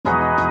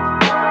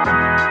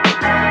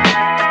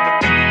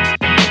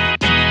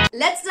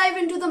dive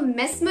into the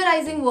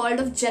mesmerizing world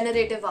of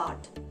generative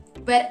art,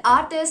 where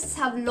artists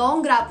have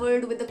long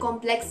grappled with the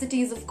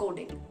complexities of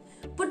coding.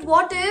 But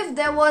what if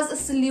there was a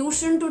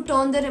solution to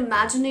turn their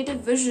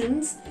imaginative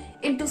visions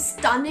into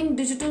stunning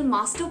digital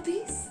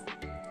masterpiece?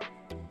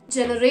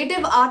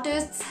 Generative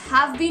artists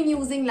have been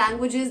using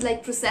languages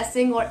like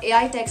processing or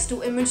AI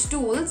text-to-image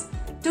tools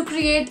to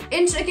create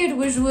intricate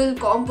visual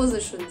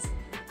compositions.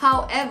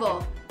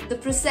 However, the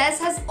process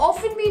has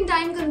often been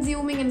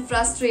time-consuming and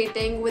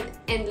frustrating with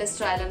endless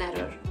trial and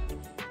error.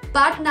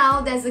 But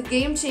now there's a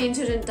game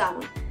changer in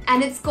town,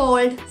 and it's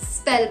called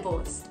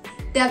Spellburst.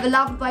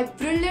 Developed by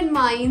brilliant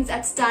minds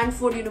at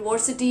Stanford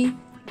University,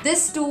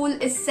 this tool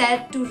is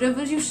set to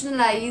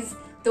revolutionize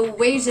the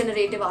way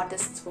generative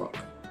artists work.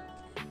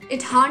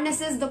 It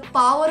harnesses the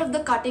power of the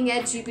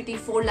cutting-edge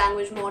GPT-4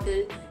 language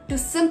model to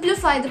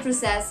simplify the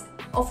process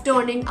of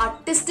turning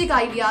artistic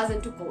ideas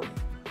into code.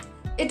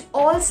 It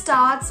all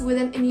starts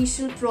with an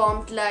initial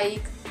prompt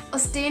like a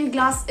stained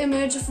glass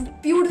image of a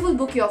beautiful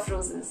bouquet of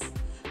roses.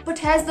 But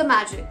here's the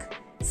magic.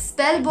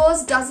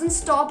 Spellburst doesn't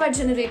stop at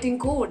generating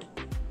code.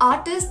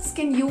 Artists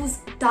can use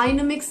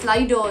dynamic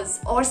sliders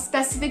or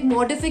specific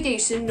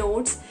modification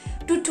nodes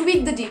to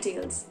tweak the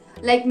details,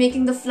 like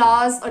making the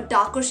flowers a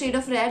darker shade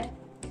of red.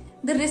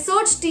 The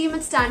research team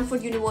at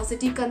Stanford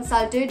University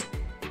consulted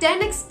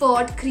 10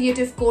 expert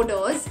creative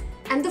coders,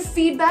 and the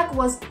feedback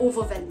was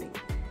overwhelming.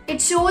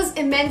 It shows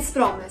immense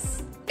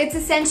promise. It's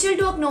essential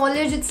to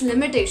acknowledge its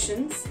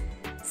limitations.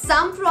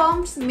 Some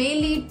prompts may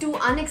lead to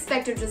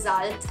unexpected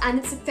results, and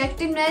its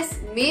effectiveness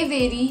may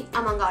vary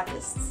among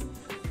artists.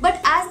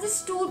 But as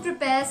this tool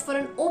prepares for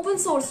an open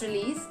source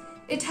release,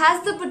 it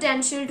has the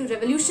potential to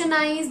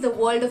revolutionize the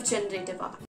world of generative art.